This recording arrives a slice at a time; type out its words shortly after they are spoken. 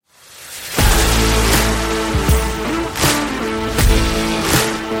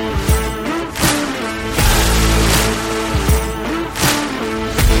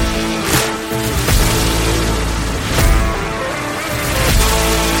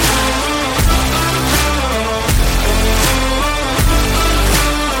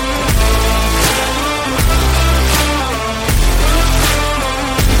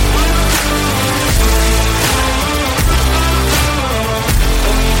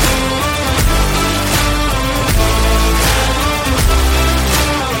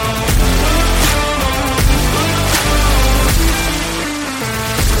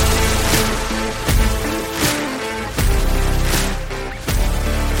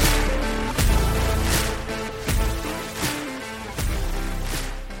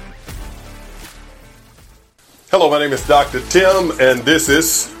my name is Dr. Tim, and this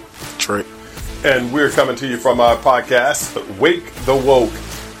is Trae. And we're coming to you from our podcast, Wake the Woke.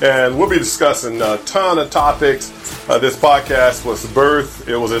 And we'll be discussing a ton of topics. This podcast was birthed.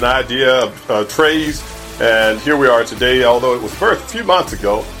 It was an idea of Trae's, and here we are today. Although it was birthed a few months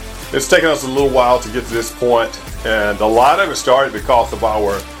ago, it's taken us a little while to get to this point, and a lot of it started because of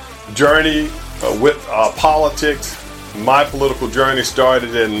our journey with politics. My political journey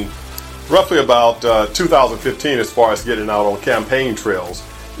started in roughly about 2015 as far as getting out on campaign trails.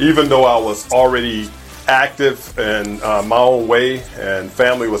 Even though I was already active in my own way and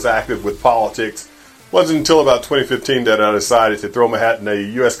family was active with politics, it wasn't until about 2015 that I decided to throw my hat in a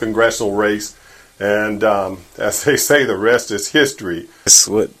U.S. congressional race. And as they say, the rest is history.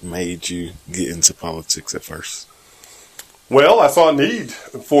 So what made you get into politics at first? Well, I saw a need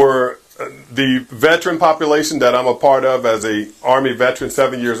for the veteran population that I'm a part of as a Army veteran,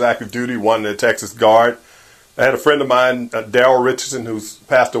 7 years active duty, one in the Texas Guard. I had a friend of mine, Darryl Richardson, who's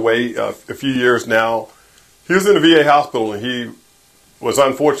passed away a few years now. He was in the VA hospital, and he was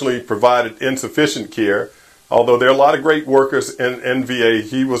unfortunately provided insufficient care. Although there are a lot of great workers in VA,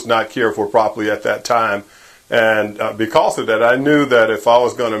 he was not cared for properly at that time. And because of that, I knew that if I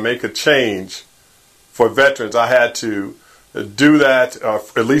was going to make a change for veterans, I had to do that.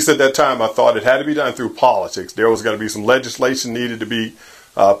 At least at that time, I thought it had to be done through politics. There was going to be some legislation needed to be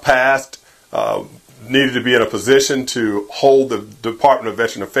passed, needed to be in a position to hold the Department of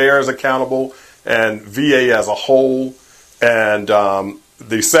Veteran Affairs accountable and VA as a whole. And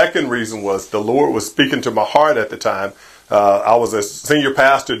the second reason was the Lord was speaking to my heart at the time. I was a senior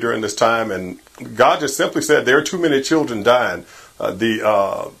pastor during this time, and God just simply said, there are too many children dying.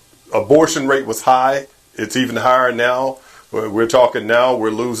 The abortion rate was high. It's even higher now. We're talking now, we're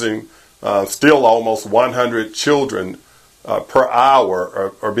losing still almost 100 children per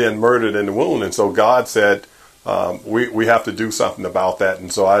hour are being murdered in the womb. And so God said, we have to do something about that.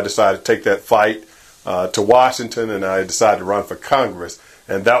 And so I decided to take that fight to Washington, and I decided to run for Congress.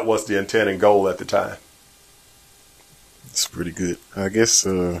 And that was the intent and goal at the time. It's pretty good. I guess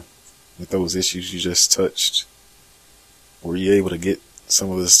with those issues you just touched, were you able to get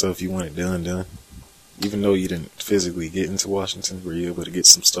some of the stuff you wanted done? Even though you didn't physically get into Washington, were you able to get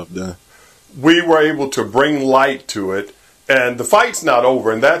some stuff done? We were able to bring light to it, and the fight's not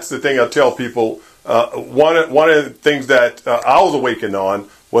over. And that's the thing I tell people. One of the things that I was awakened on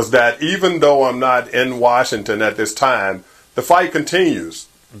was that even though I'm not in Washington at this time, the fight continues.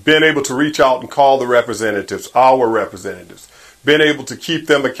 Being able to reach out and call the representatives, our representatives, being able to keep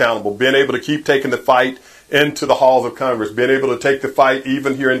them accountable, being able to keep taking the fight into the halls of Congress, being able to take the fight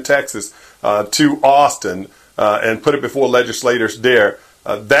even here in Texas to Austin and put it before legislators there.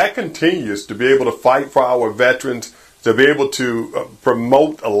 That continues to be able to fight for our veterans, to be able to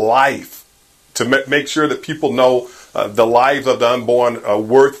promote a life, to make sure that people know the lives of the unborn are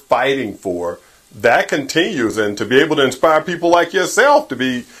worth fighting for. That continues, and to be able to inspire people like yourself to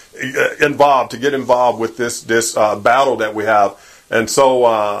be involved, to get involved with this battle that we have. And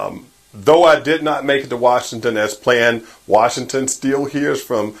so though I did not make it to Washington as planned, Washington still hears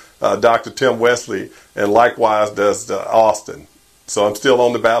from Dr. Tim Wesley, and likewise does Austin. So I'm still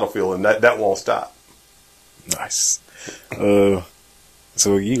on the battlefield, and that won't stop. Nice.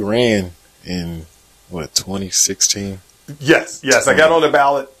 So you ran in, 2016? Yes. I got on the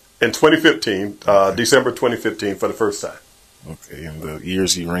ballot in 2015, December 2015 for the first time. Okay, and the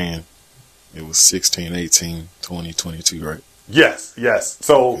years you ran, it was 16, 18, 20, 22, right? Yes.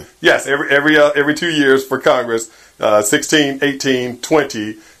 So, okay. Yes, every 2 years for Congress, 16, 18,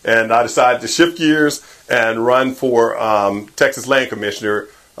 20, and I decided to shift gears and run for Texas Land Commissioner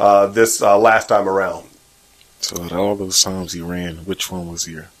this last time around. So at all those times you ran, which one was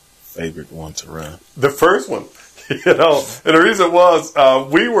your favorite one to run? The first one. And the reason was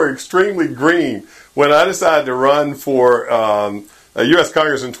we were extremely green. When I decided to run for U.S.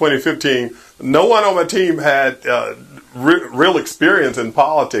 Congress in 2015, no one on my team had real experience in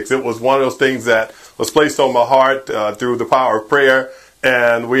politics. It was one of those things that was placed on my heart through the power of prayer.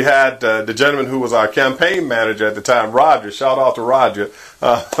 And we had the gentleman who was our campaign manager at the time, Roger. Shout out to Roger.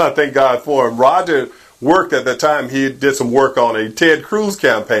 I thank God for him. Roger worked at the time. He did some work on a Ted Cruz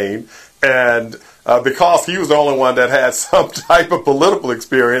campaign, and because he was the only one that had some type of political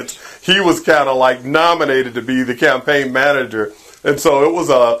experience, he was kind of like nominated to be the campaign manager. And so it was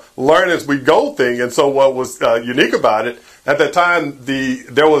a learn as we go thing. And so what was unique about it, at that time,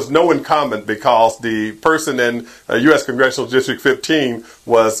 there was no incumbent because the person in U.S. Congressional District 15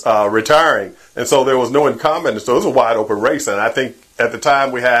 was retiring. And so there was no incumbent. And so it was a wide open race. And I think at the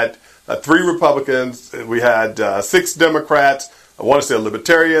time we had 3 Republicans, we had 6 Democrats, I want to say a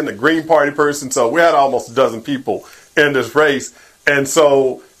Libertarian, a Green Party person. So we had almost a dozen people in this race. And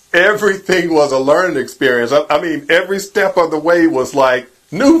so everything was a learning experience. I mean, every step of the way was like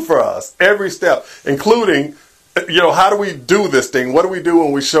new for us. Every step, including, how do we do this thing? What do we do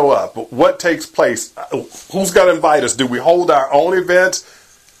when we show up? What takes place? Who's going to invite us? Do we hold our own events?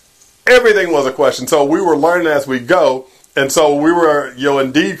 Everything was a question. So we were learning as we go. And so we were,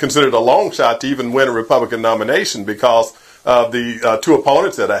 indeed considered a long shot to even win a Republican nomination because of the two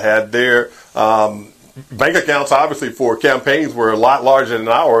opponents that I had there. Bank accounts, obviously, for campaigns were a lot larger than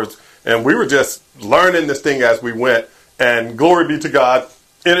ours. And we were just learning this thing as we went. And glory be to God,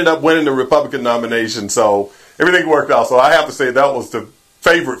 ended up winning the Republican nomination. So everything worked out. So I have to say that was the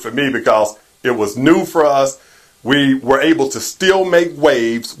favorite for me because it was new for us. We were able to still make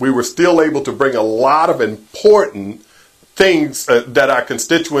waves. We were still able to bring a lot of important things that our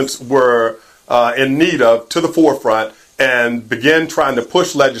constituents were in need of to the forefront and begin trying to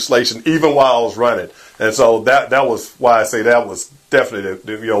push legislation even while I was running. And so that was why I say that was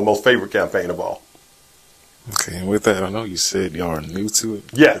definitely the most favorite campaign of all. Okay, and with that, I know you said y'all are new to it.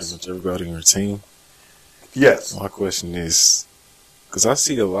 Yes. Pretty much everybody in your team. Yes. My question is, because I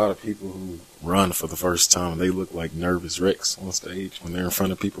see a lot of people who run for the first time, they look like nervous wrecks on stage when they're in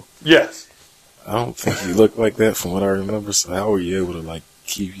front of people. Yes. I don't think you look like that from what I remember. So how were you able to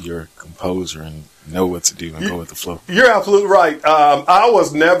keep your composure and know what to do and go with the flow? You're absolutely right. I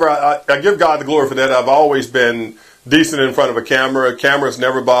was never, I give God the glory for that. I've always been decent in front of a camera. Cameras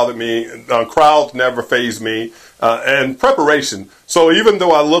never bothered me. Crowds never fazed me. And preparation. So even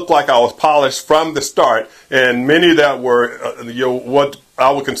though I looked like I was polished from the start, and many that were, what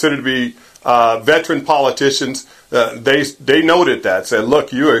I would consider to be veteran politicians, they noted that, said,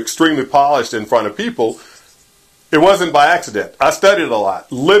 look, you're extremely polished in front of people. It wasn't by accident. I studied a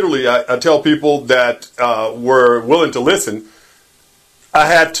lot. Literally, I tell people that were willing to listen, I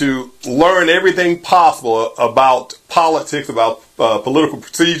had to learn everything possible about politics, about political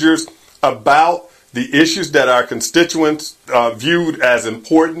procedures, about the issues that our constituents viewed as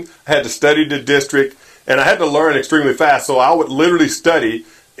important. I had to study the district, and I had to learn extremely fast. So I would literally study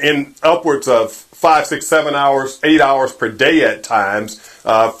in upwards of 5, 6, 7 hours, 8 hours per day at times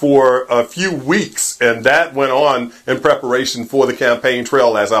for a few weeks. And that went on in preparation for the campaign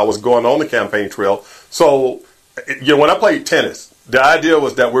trail as I was going on the campaign trail. So, when I played tennis, the idea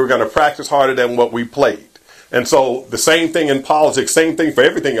was that we were going to practice harder than what we played. And so the same thing in politics, same thing for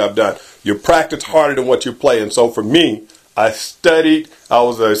everything I've done. You practice harder than what you play. And so for me, I studied. I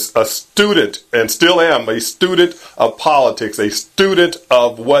was a student and still am a student of politics, a student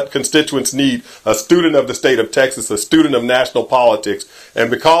of what constituents need, a student of the state of Texas, a student of national politics. And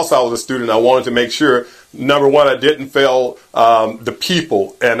because I was a student, I wanted to make sure, number one, I didn't fail the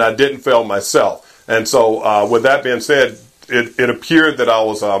people and I didn't fail myself. And so with that being said, it appeared that I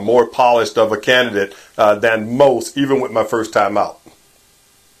was more polished of a candidate than most, even with my first time out.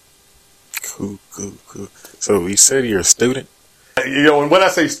 Cool. So you said you're a student? And when I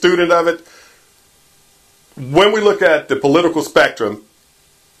say student of it, when we look at the political spectrum,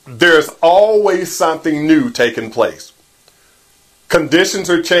 there's always something new taking place. Conditions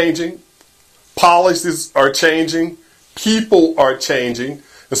are changing. Policies are changing. People are changing.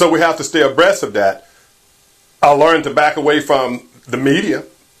 And so we have to stay abreast of that. I learned to back away from the media,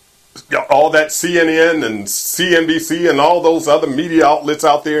 all that CNN and CNBC and all those other media outlets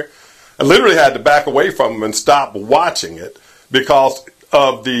out there. I literally had to back away from them and stop watching it because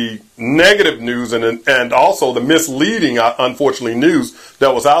of the negative news and also the misleading, unfortunately, news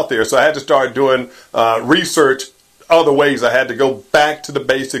that was out there. So I had to start doing research other ways. I had to go back to the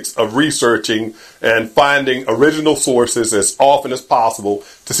basics of researching and finding original sources as often as possible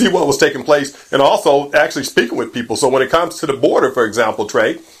to see what was taking place and also actually speaking with people. So when it comes to the border, for example,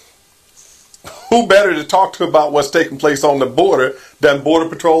 Trae, who better to talk to about what's taking place on the border than Border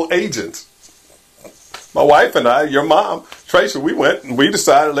Patrol agents? My wife and I, your mom, Tracy, we went and we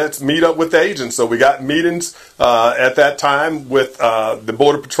decided let's meet up with the agents. So we got meetings at that time with the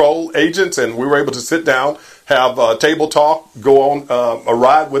Border Patrol agents, and we were able to sit down, have a table talk, go on a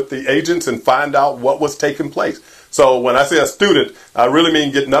ride with the agents and find out what was taking place. So when I say a student, I really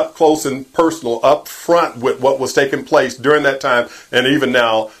mean getting up close and personal, up front with what was taking place during that time and even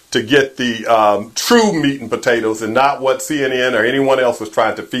now to get the true meat and potatoes and not what CNN or anyone else was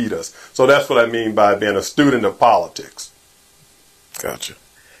trying to feed us. So that's what I mean by being a student of politics. Gotcha.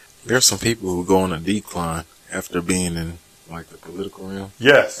 There's some people who go on a decline after being in the political realm.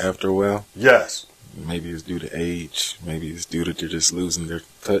 Yes. After a while. Yes. Maybe it's due to age. Maybe it's due to they're just losing their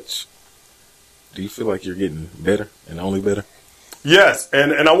touch. Do you feel like you're getting better and only better? Yes,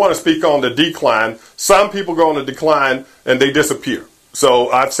 and I want to speak on the decline. Some people go on the decline and they disappear.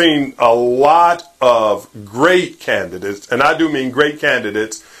 So I've seen a lot of great candidates, and I do mean great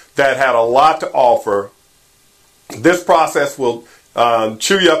candidates that had a lot to offer. This process will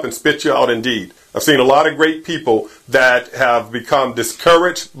chew you up and spit you out indeed. I've seen a lot of great people that have become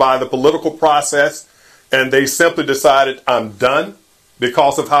discouraged by the political process, and they simply decided, I'm done,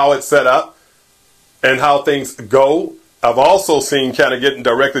 because of how it's set up and how things go. I've also seen, kind of getting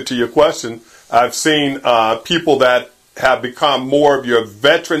directly to your question, I've seen people that have become more of your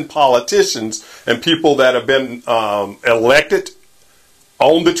veteran politicians and people that have been elected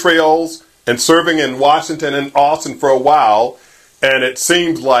on the trails and serving in Washington and Austin for a while. And it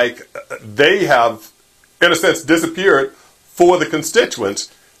seems like they have, in a sense, disappeared for the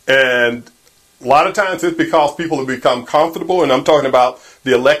constituents. And a lot of times it's because people have become comfortable, and I'm talking about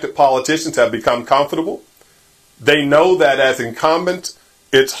the elected politicians have become comfortable. They know that as incumbents,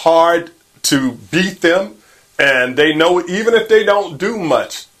 it's hard to beat them. And they know even if they don't do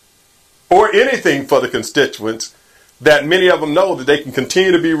much or anything for the constituents, that many of them know that they can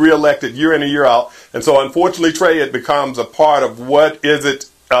continue to be reelected year in and year out. And so unfortunately, Trae, it becomes a part of what's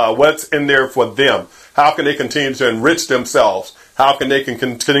in there for them. How can they continue to enrich themselves? How can they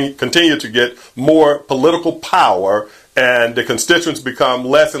continue to get more political power, and the constituents become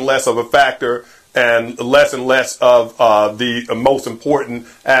less and less of a factor and less of the most important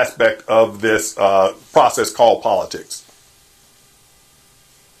aspect of this process called politics?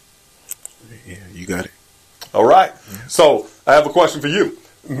 Yeah, you got it. All right. Yeah. So I have a question for you.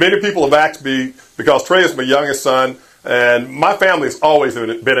 Many people have asked me, because Trae is my youngest son, and my family's always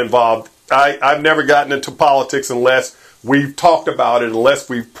been involved. I've never gotten into politics unless we've talked about it, unless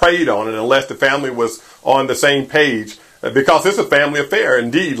we've prayed on it, unless the family was on the same page. Because it's a family affair,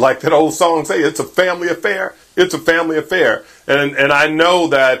 indeed. Like that old song say, it's a family affair. It's a family affair. And I know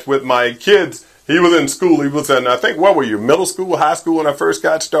that with my kids, he was in school. He was in, I think, what were you, middle school, high school when I first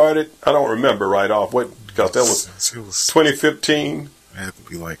got started? I don't remember right off. Because that was 2015. It had to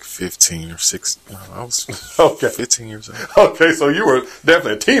be like 15 or 16. I was 15 years old. Okay, so you were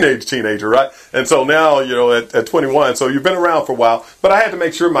definitely a teenager, right? And so now, at 21, so you've been around for a while. But I had to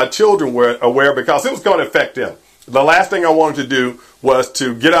make sure my children were aware, because it was going to affect them. The last thing I wanted to do was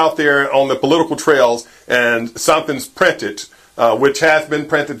to get out there on the political trails and something's printed, which has been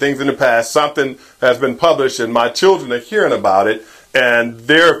printed, things in the past, something has been published, and my children are hearing about it, and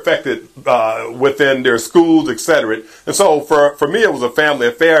they're affected within their schools, etc. And so for me, it was a family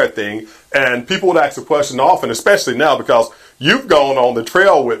affair thing, and people would ask the question often, especially now, because you've gone on the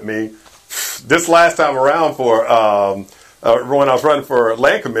trail with me this last time around for when I was running for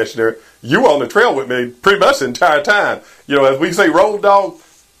land commissioner. You were on the trail with me pretty much the entire time. As we say road dog,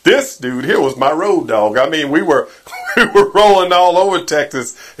 this dude here was my road dog. I mean, we were rolling all over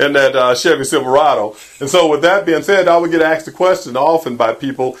Texas in that Chevy Silverado. And so with that being said, I would get asked the question often by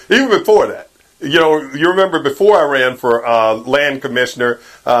people, even before that. You remember before I ran for land commissioner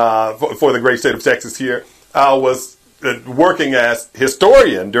for the great state of Texas here, I was working as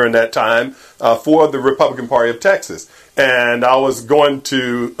historian during that time for the Republican Party of Texas. And I was going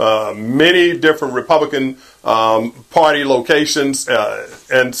to many different Republican Party locations,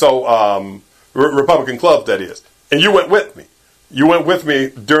 and so Republican clubs, that is. And you went with me. You went with me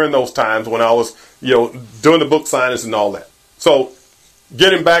during those times when I was, doing the book signings and all that. So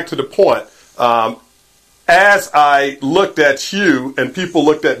getting back to the point, as I looked at you and people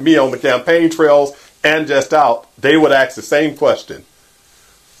looked at me on the campaign trails and just out, they would ask the same question.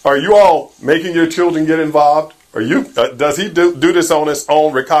 Are you all making your children get involved? Does he do this on his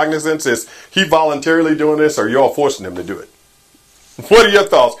own recognizance? Is he voluntarily doing this, or are you all forcing him to do it? What are your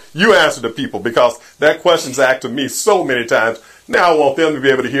thoughts? You answer the people, because that question's asked to me so many times. Now I want them to be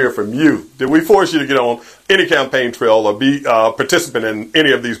able to hear from you. Did we force you to get on any campaign trail or be a participant in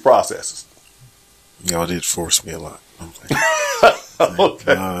any of these processes? Y'all did force me a lot.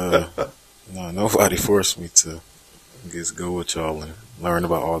 Okay. No, nobody forced me to just go with y'all and learn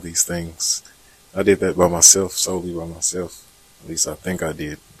about all these things. I did that by myself, solely by myself. At least I think I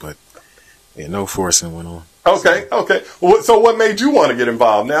did, but yeah, no forcing went on. Okay. So what made you want to get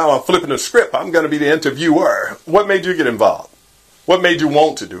involved? Now I'm flipping the script. I'm going to be the interviewer. What made you get involved? What made you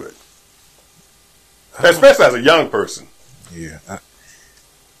want to do it? Especially as a young person. Yeah.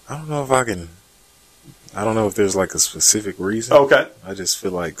 I don't know if I can. I don't know if there's like a specific reason. Okay. I just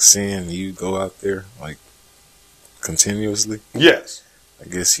feel like seeing you go out there like continuously. Yes. I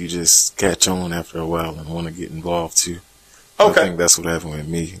guess you just catch on after a while and want to get involved too. Okay. I think that's what happened with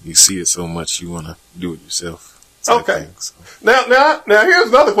me. You see it so much, you want to do it yourself. Okay. Now, here's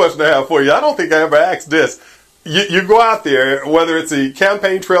another question I have for you. I don't think I ever asked this. you go out there, whether it's a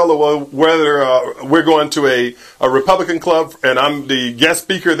campaign trail or whether we're going to a Republican club and I'm the guest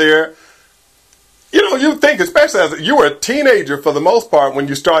speaker there. You know, you think, especially as you were a teenager for the most part when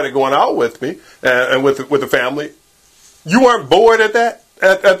you started going out with me and with the family, you weren't bored at that,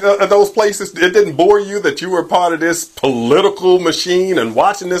 at those places? It didn't bore you that you were part of this political machine and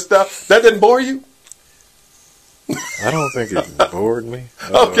watching this stuff? That didn't bore you? I don't think it bored me.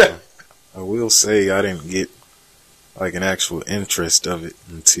 Okay. I will say I didn't get like an actual interest of it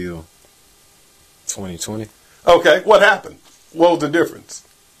until 2020. Okay, what happened? What was the difference?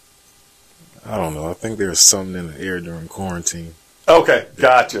 I don't know. I think there's something in the air during quarantine. Okay,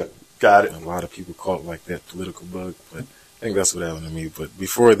 gotcha. Got it. A lot of people caught like that political bug, but I think that's what happened to me. But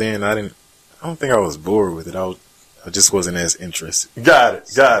before then, I don't think I was bored with it. I just wasn't as interested. Got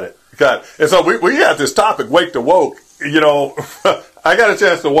it. And so we had this topic, Wake the Woke. You know, I got a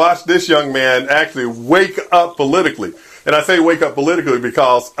chance to watch this young man actually wake up politically. And I say wake up politically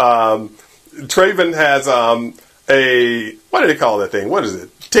because Traven has what do they call that thing? What is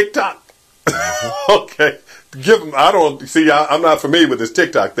it? TikTok? Okay. Give him, I'm not familiar with this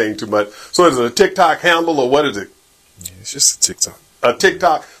TikTok thing too much. So is it a TikTok handle or what is it? Yeah, it's just a TikTok. A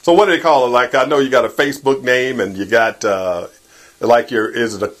TikTok. So what do they call it? Like, I know you got a Facebook name and you got,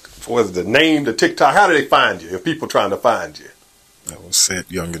 was it the name, the TikTok? How do they find you if people trying to find you? That was said,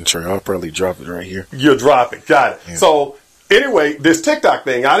 Young and Trae. I'll probably drop it right here. You'll drop it. Got it. Yeah. So anyway, this TikTok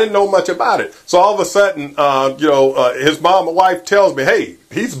thing, I didn't know much about it. So all of a sudden, his mom and wife tells me, hey,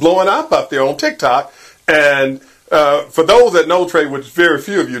 he's blowing up there on TikTok. And for those that know Trae, which very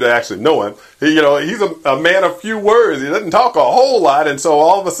few of you that actually know him, he's a man of few words. He doesn't talk a whole lot. And so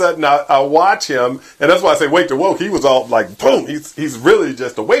all of a sudden I watch him, and that's why I say wake the woke. He was all like, boom, he's really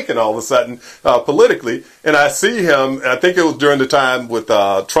just awakened all of a sudden politically. And I see him, I think it was during the time with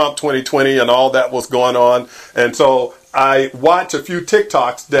Trump 2020 and all that was going on. And so I watch a few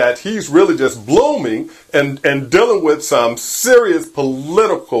TikToks that he's really just blooming and dealing with some serious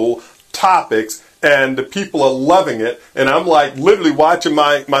political topics. And the people are loving it. And I'm like literally watching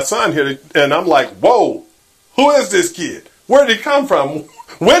my son here. And I'm like, whoa, who is this kid? Where did he come from?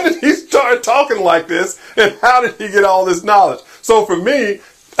 When did he start talking like this? And how did he get all this knowledge? So for me,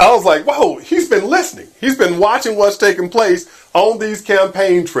 I was like, whoa, he's been listening. He's been watching what's taking place on these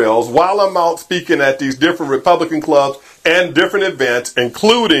campaign trails while I'm out speaking at these different Republican clubs and different events,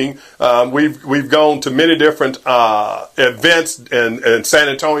 including we've gone to many different events in San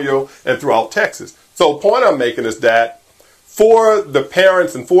Antonio and throughout Texas. So the point I'm making is that for the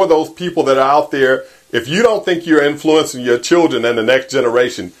parents and for those people that are out there, if you don't think you're influencing your children and the next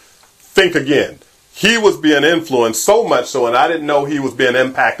generation, think again. He was being influenced so much so, and I didn't know he was being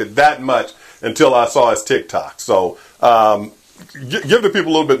impacted that much until I saw his TikTok. So give the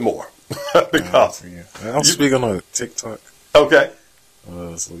people a little bit more. Because I'm speaking on TikTok. Okay.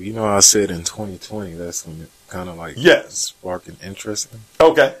 So I said in 2020, that's when it kind of like sparked an interest.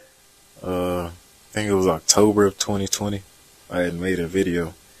 Okay. I think it was October of 2020. I had made a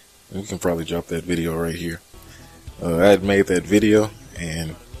video. We can probably drop that video right here. I had made that video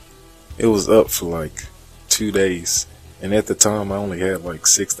and it was up for like 2 days. And at the time, I only had like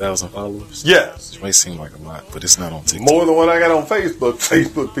 6,000 followers. Yes. Which may seem like a lot, but it's not on TikTok. More than what I got on Facebook.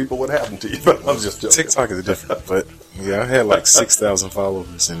 Facebook people, what happened to you? But I'm just joking. TikTok is different. But yeah, I had like 6,000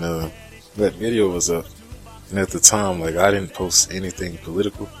 followers, and that video was up. And at the time, like, I didn't post anything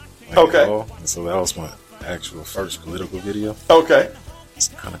political at all. And so that was my actual first political video. Okay. It's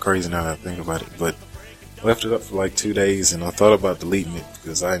kind of crazy now that I think about it. But I left it up for like 2 days, and I thought about deleting it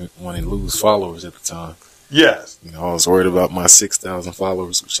because I didn't want to lose followers at the time. Yes. I was worried about my 6,000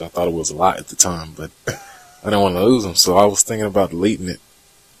 followers, which I thought it was a lot at the time, but I didn't want to lose them, so I was thinking about deleting it.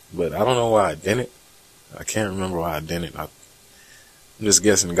 But I don't know why I didn't. I can't remember why I didn't. I'm just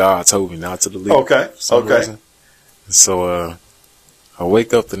guessing God told me not to delete it for some reason. So I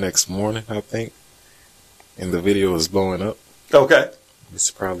wake up the next morning, I think, and the video is blowing up. Okay. It's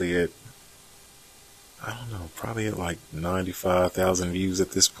probably at, I don't know, probably at like 95,000 views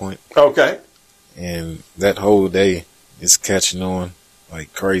at this point. Okay. And that whole day is catching on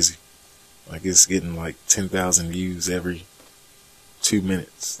like crazy. Like it's getting like 10,000 views every 2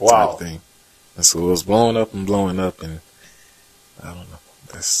 minutes. Wow. Type thing. And so it was blowing up, and I don't know.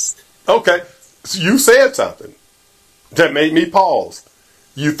 That's okay. So you said something that made me pause.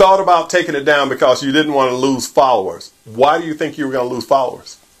 You thought about taking it down because you didn't want to lose followers. Why do you think you were going to lose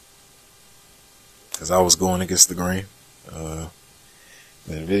followers? Because I was going against the grain.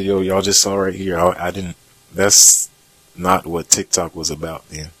 The video y'all just saw right here, I didn't, that's not what TikTok was about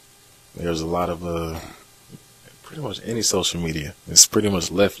then. There's a lot of, pretty much any social media. It's pretty much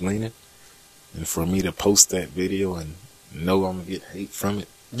left leaning. And for me to post that video and know I'm going to get hate from it.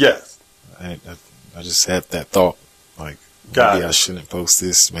 Yes. I just had that thought. Like, maybe I shouldn't post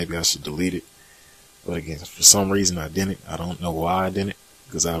this. Maybe I should delete it. But again, for some reason I didn't. I don't know why I didn't.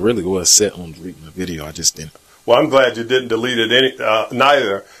 Because I really was set on deleting the video. I just didn't. Well, I'm glad you didn't delete it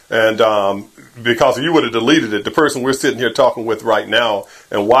neither. And because if you would have deleted it, the person we're sitting here talking with right now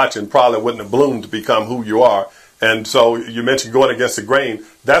and watching probably wouldn't have bloomed to become who you are. And so you mentioned going against the grain.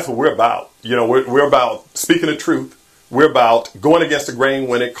 That's what we're about. You know, we're about speaking the truth. We're about going against the grain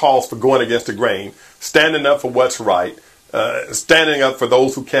when it calls for going against the grain, standing up for what's right, standing up for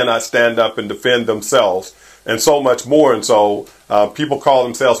those who cannot stand up and defend themselves, and so much more. And so people call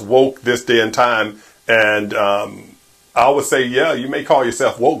themselves woke this day and time. And I would say, yeah, you may call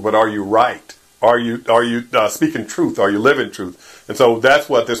yourself woke, but are you right? Are you speaking truth? Are you living truth? And so that's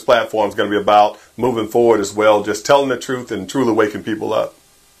what this platform is going to be about moving forward as well, just telling the truth and truly waking people up.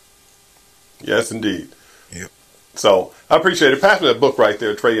 Yes, indeed. Yep. So I appreciate it. Pass me that book right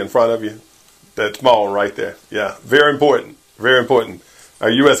there, Trae, in front of you. That small one right there. Yeah, very important. Very important. Our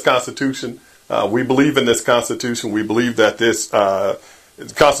U.S. Constitution. We believe in this Constitution. We believe that this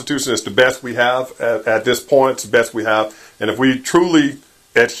the Constitution is the best we have at this point. It's the best we have. And if we truly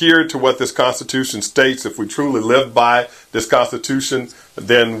adhere to what this Constitution states, if we truly live by this Constitution,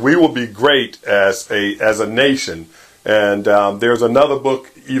 then we will be great as a nation. And there's another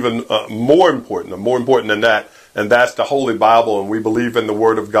book even more important than that, and that's the Holy Bible. And we believe in the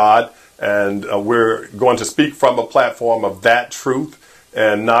Word of God, and we're going to speak from a platform of that truth.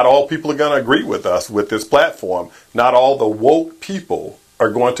 And not all people are going to agree with us with this platform. Not all the woke people are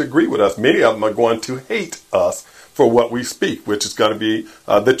going to agree with us. Many of them are going to hate us for what we speak, which is going to be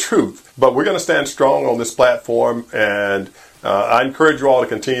the truth. But we're going to stand strong on this platform, and I encourage you all to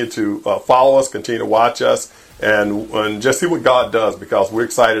continue to follow us, continue to watch us, and just see what God does, because we're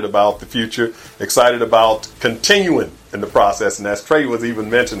excited about the future, excited about continuing in the process. And as Trae was even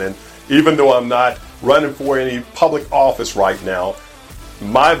mentioning, even though I'm not running for any public office right now,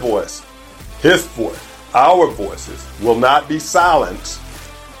 my voice, his voice, our voices will not be silenced.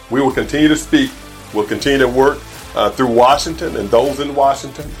 We will continue to speak. We'll continue to work through Washington and those in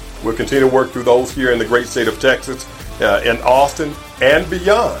Washington. We'll continue to work through those here in the great state of Texas, in Austin and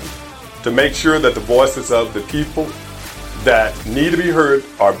beyond, to make sure that the voices of the people that need to be heard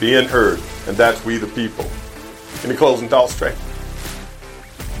are being heard. And that's we the people. Any closing thoughts, Trae?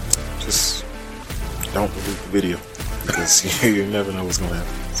 Just don't delete the video, because you never know what's going to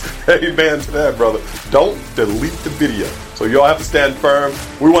happen. Amen to that, brother. Don't delete the video. So you all have to stand firm.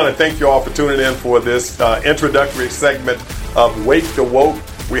 We want to thank you all for tuning in for this introductory segment of Wake the Woke.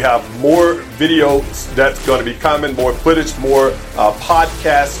 We have more videos that's going to be coming, more footage, more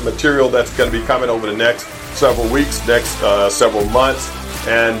podcast material that's going to be coming over the next several weeks, next several months,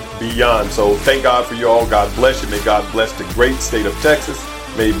 and beyond. So thank God for you all. God bless you. May God bless the great state of Texas.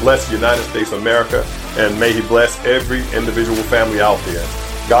 May He bless the United States of America, and may He bless every individual family out there.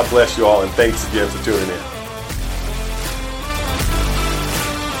 God bless you all, and thanks again for tuning in.